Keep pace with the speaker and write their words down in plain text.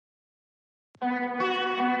Hello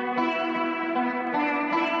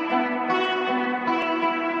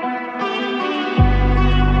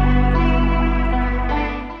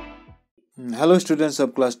students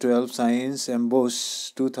of class 12 science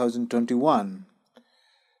MBOSE 2021.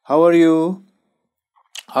 How are you?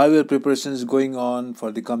 How are your preparations going on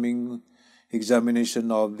for the coming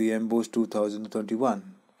examination of the MBOSE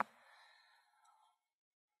 2021?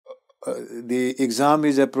 The exam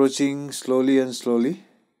is approaching slowly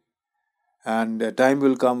and a time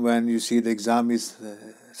will come when you see the exam is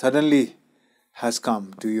suddenly has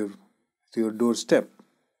come to your doorstep.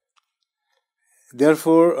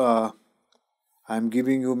 Therefore, I am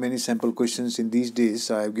giving you many sample questions in these days.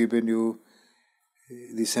 I have given you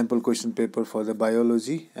the sample question paper for the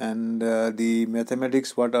biology and the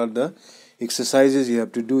mathematics. What are the exercises you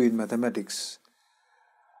have to do in mathematics?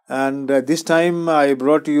 And this time I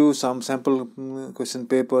brought you some sample question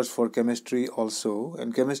papers for chemistry also.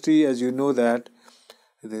 And chemistry, as you know, that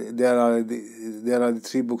there are the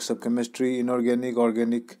three books of chemistry: inorganic,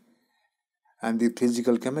 organic, and the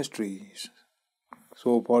physical chemistry.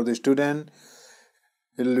 So for the student,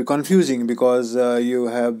 it will be confusing because you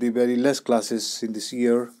have the very less classes in this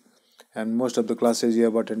year, and most of the classes you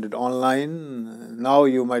have attended online. Now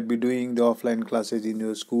you might be doing the offline classes in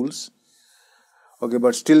your schools. Okay,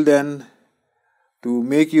 but still then, to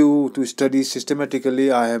make you to study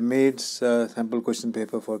systematically, I have made sample question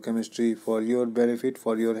paper for chemistry for your benefit,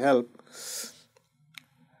 for your help.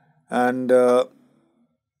 And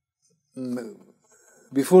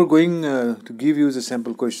before going to give you the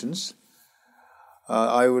sample questions,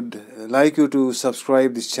 I would like you to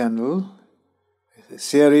subscribe this channel,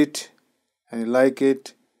 share it, and like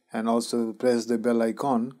it, and also press the bell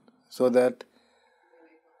icon so that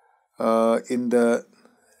in the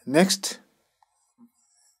next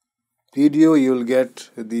video you will get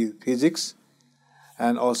the physics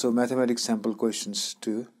and also mathematics sample questions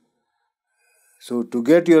too. So to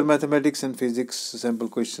get your mathematics and physics sample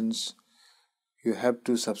questions, you have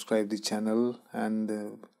to subscribe the channel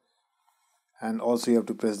and also you have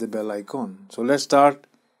to press the bell icon. So let's start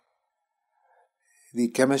the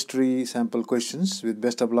chemistry sample questions with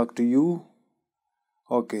best of luck to you.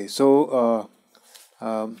 Okay, so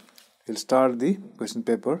we'll start the question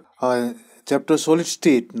paper. Chapter solid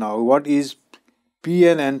state. Now, what is P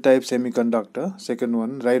and N type semiconductor? Second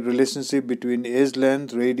one, write relationship between edge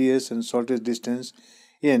length, radius, and shortest distance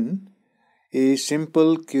in a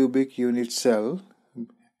simple cubic unit cell,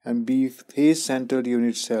 and B, face centered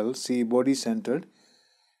unit cell, C, body centered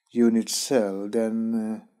unit cell.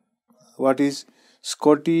 Then what is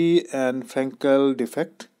Scotty and Frankel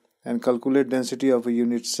defect, and calculate density of a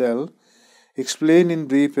unit cell. Explain in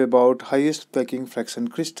brief about highest packing fraction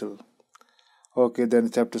crystal. Okay, then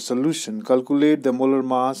chapter solution. Calculate the molar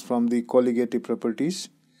mass from the colligative properties.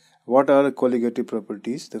 What are colligative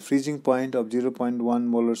properties? The freezing point of 0.1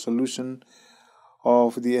 molar solution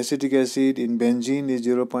of the acetic acid in benzene is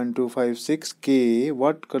 0.256 K.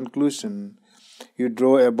 What conclusion you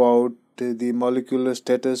draw about the molecular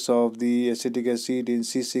status of the acetic acid in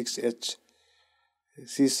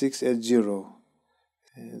C6H0?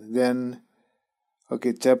 Then,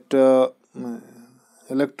 okay, chapter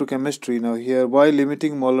electrochemistry. Now here, why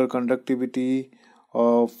limiting molar conductivity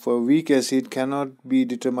of weak acid cannot be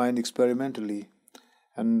determined experimentally.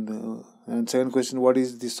 And second question, what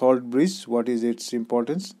is the salt bridge? What is its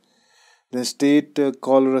importance? Then state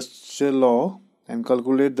Colruyt's law and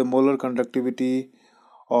calculate the molar conductivity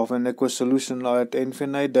of an aqueous solution at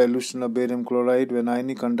infinite dilution of barium chloride when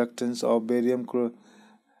ionic conductance of barium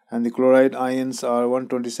and the chloride ions are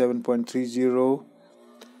 127.30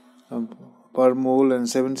 per mole and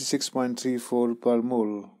 76.34 per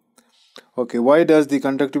mole. Okay, why does the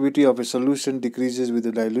conductivity of a solution decreases with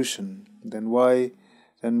the dilution? Then why?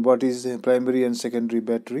 Then what is the primary and secondary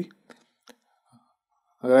battery?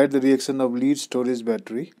 Write the reaction of lead storage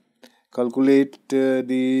battery. Calculate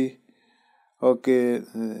the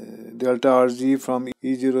delta Rg from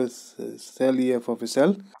E0 cell EF of a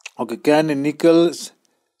cell. Okay, can a nickel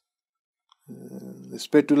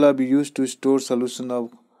spatula be used to store solution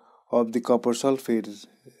of the copper sulfate?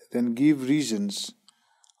 Then give reasons.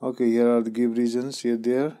 Okay, here are the give reasons here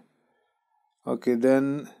there. Okay,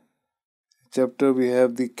 then chapter we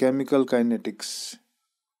have the chemical kinetics.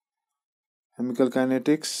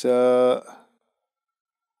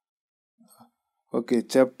 Okay,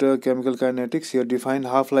 chapter chemical kinetics. Here define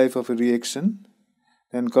half-life of a reaction,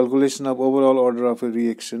 then calculation of overall order of a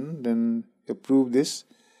reaction, then prove this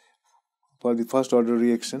for the first order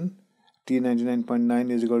reaction. T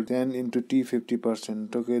 99.9 is equal to 10 into T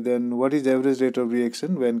 50%. Okay, then what is the average rate of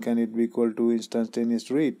reaction? When can it be equal to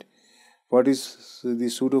instantaneous rate? What is the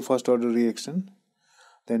pseudo first order reaction?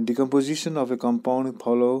 Then decomposition of a compound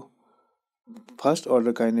follow first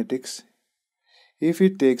order kinetics. If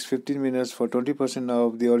it takes 15 minutes for 20%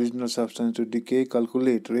 of the original substance to decay,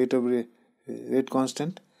 calculate rate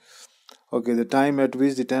constant. Okay, the time at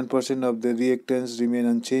which the 10% of the reactants remain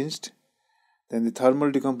unchanged. Then the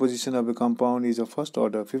thermal decomposition of a compound is of first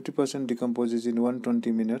order. 50% decomposes in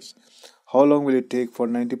 120 minutes. How long will it take for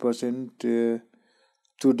 90% to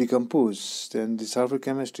decompose? Then the surface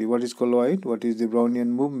chemistry. What is colloid? What is the Brownian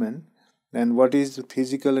movement? And what is the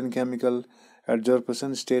physical and chemical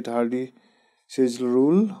adsorption state Hardy-Schlegel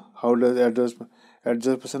rule? How does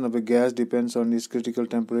adsorption of a gas depends on its critical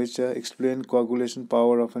temperature? Explain coagulation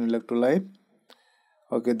power of an electrolyte.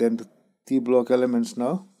 Okay, then the P block elements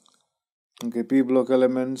now. Okay, P block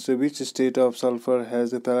elements. Which state of sulfur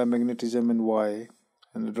has the paramagnetism and why?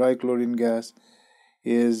 And the dry chlorine gas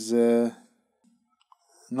is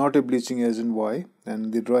not a bleaching agent, why?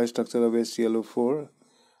 And the dry structure of HClO4.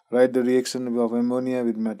 Write the reaction of ammonia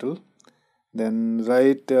with metal. Then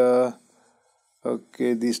write the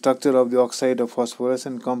structure of the oxide of phosphorus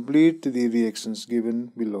and complete the reactions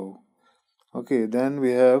given below. Okay, then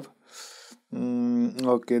we have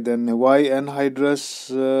then why anhydrous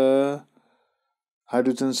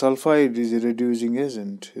hydrogen sulfide is a reducing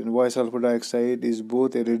agent, and why sulfur dioxide is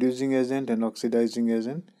both a reducing agent and oxidizing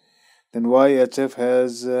agent. Then why HF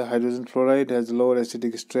has hydrogen fluoride has lower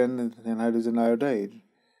acidic strength than hydrogen iodide.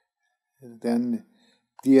 Then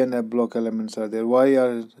D and F block elements are there. Why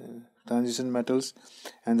are transition metals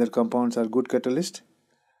and their compounds are good catalyst?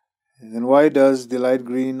 Then why does the light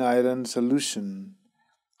green iron solution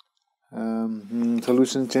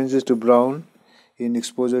changes to brown in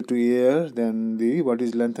exposure to air? Then what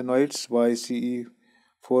is lanthanoids? Why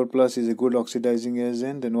Ce4 plus is a good oxidizing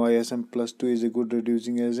agent, and why Sm plus 2 is a good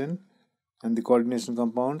reducing agent. And the coordination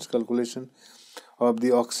compounds, calculation of the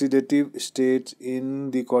oxidative states in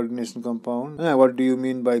the coordination compound. What do you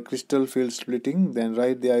mean by crystal field splitting? Then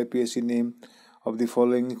write the IUPAC name of the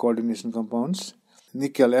following coordination compounds.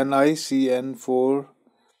 Nickel, NiCN4.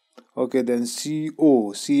 Okay, then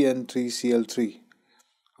CO, CN3Cl3.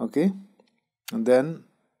 Okay, and then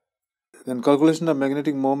calculation of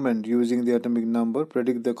magnetic moment using the atomic number.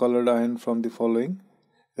 Predict the colored ion from the following.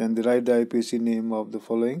 Then write the IUPAC name of the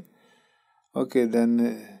following. Okay,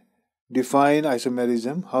 then define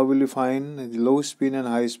isomerism. How will you find the low spin and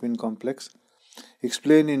high spin complex?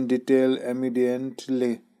 Explain in detail immediate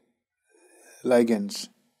ligands.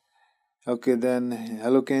 Okay, then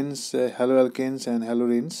haloalkanes and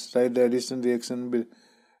halurines. Write the addition reaction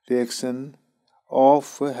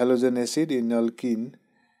of halogen acid in alkene.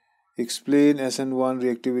 Explain SN1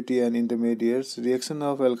 reactivity and intermediates. Reaction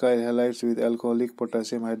of alkyl halides with alcoholic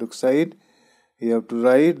potassium hydroxide. You have to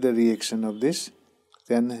write the reaction of this.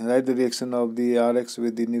 Then write the reaction of the RX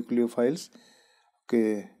with the nucleophiles.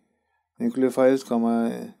 Okay, nucleophiles,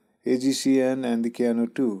 AgCN and the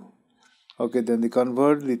KNO2. Okay, then they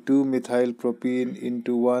convert the 2-methyl-propene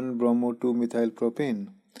into 1-bromo-2-methyl-propane.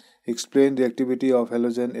 Explain reactivity of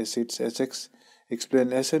halogen acids HX. Explain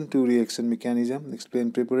SN2 reaction mechanism.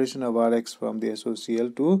 Explain preparation of RX from the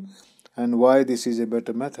SOCl2 and why this is a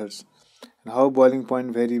better method. And how boiling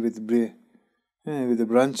point vary with the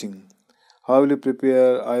branching. How will you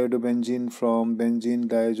prepare iodobenzene from benzene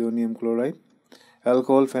diazonium chloride?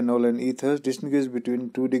 Alcohol, phenol and ethers. Distinguish between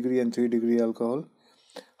 2 degree and 3 degree alcohol.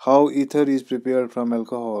 How ether is prepared from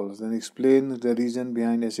alcohols. Then explain the reason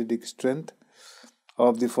behind acidic strength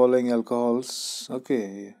of the following alcohols.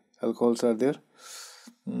 Okay, alcohols are there.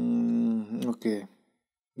 Then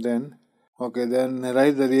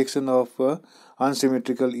write the reaction of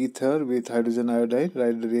unsymmetrical ether with hydrogen iodide.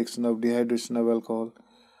 Write the reaction of dehydration of alcohol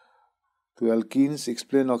to alkenes.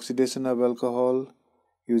 Explain oxidation of alcohol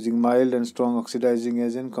using mild and strong oxidizing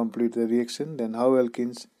agent. Complete the reaction. Then how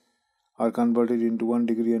alkenes are converted into 1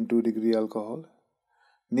 degree and 2 degree alcohol.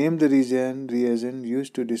 Name the reagent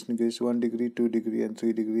used to distinguish 1 degree, 2 degree and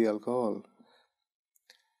 3 degree alcohol.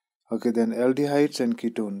 Okay, then aldehydes and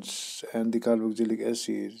ketones and the carboxylic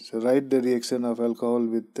acid. So write the reaction of alcohol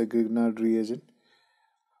with the Grignard reagent.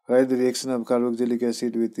 Write the reaction of carboxylic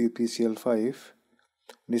acid with the PCl5.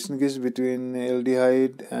 Distinguish between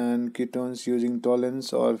aldehyde and ketones using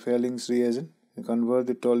Tollens or Fellings reagent. Convert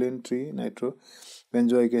the toluene 3-nitro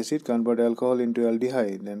benzoic acid, convert alcohol into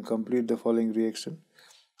aldehyde and complete the following reaction.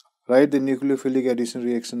 Write the nucleophilic addition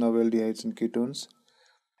reaction of aldehydes and ketones.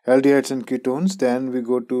 Then we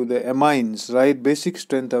go to the amines. Write basic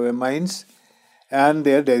strength of amines and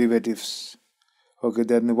their derivatives. Okay,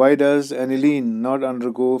 then why does aniline not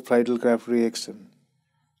undergo Friedel-Crafts reaction?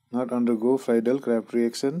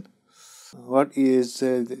 What is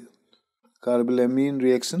carbylamine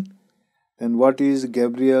reaction. Then what is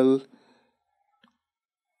Gabriel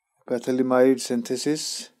pethalimide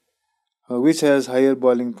synthesis? Which has higher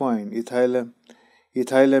boiling point,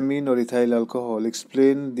 ethylamine or ethyl alcohol?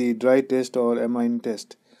 Explain the dry test or amine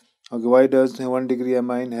test. Okay, why does 1 degree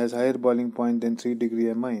amine has higher boiling point than 3 degree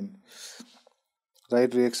amine?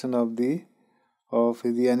 Right reaction of the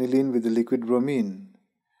aniline with the liquid bromine.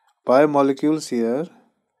 Biomolecules here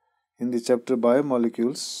in the chapter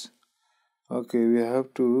biomolecules. Okay, we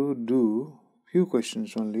have to do few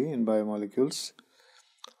questions only in biomolecules.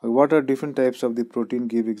 What are different types of the protein?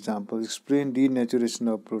 Give examples. Explain denaturation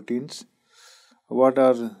of proteins. What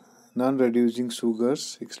are non-reducing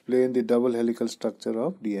sugars? Explain the double helical structure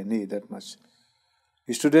of DNA. That much.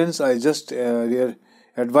 Students, I just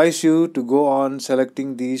advise you to go on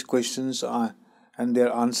selecting these questions and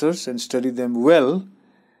their answers and study them well.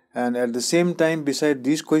 And at the same time, beside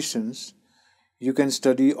these questions, you can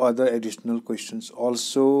study other additional questions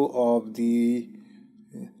also of the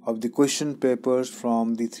question papers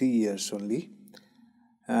from the 3 years only.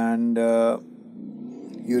 And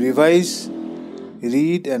you revise,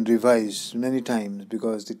 read and revise many times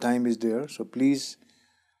because the time is there. So please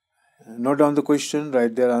note down the question,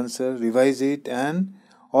 write their answer, revise it, and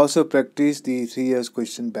also practice the 3 years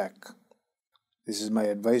question back. This is my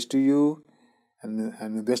advice to you,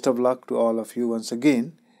 and best of luck to all of you once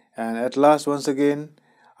again. And at last, once again,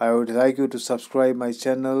 I would like you to subscribe my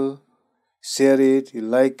channel, share it, you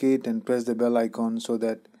like it, and press the bell icon so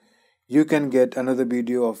that you can get another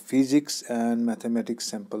video of physics and mathematics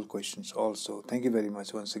sample questions also. Thank you very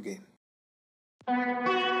much once again.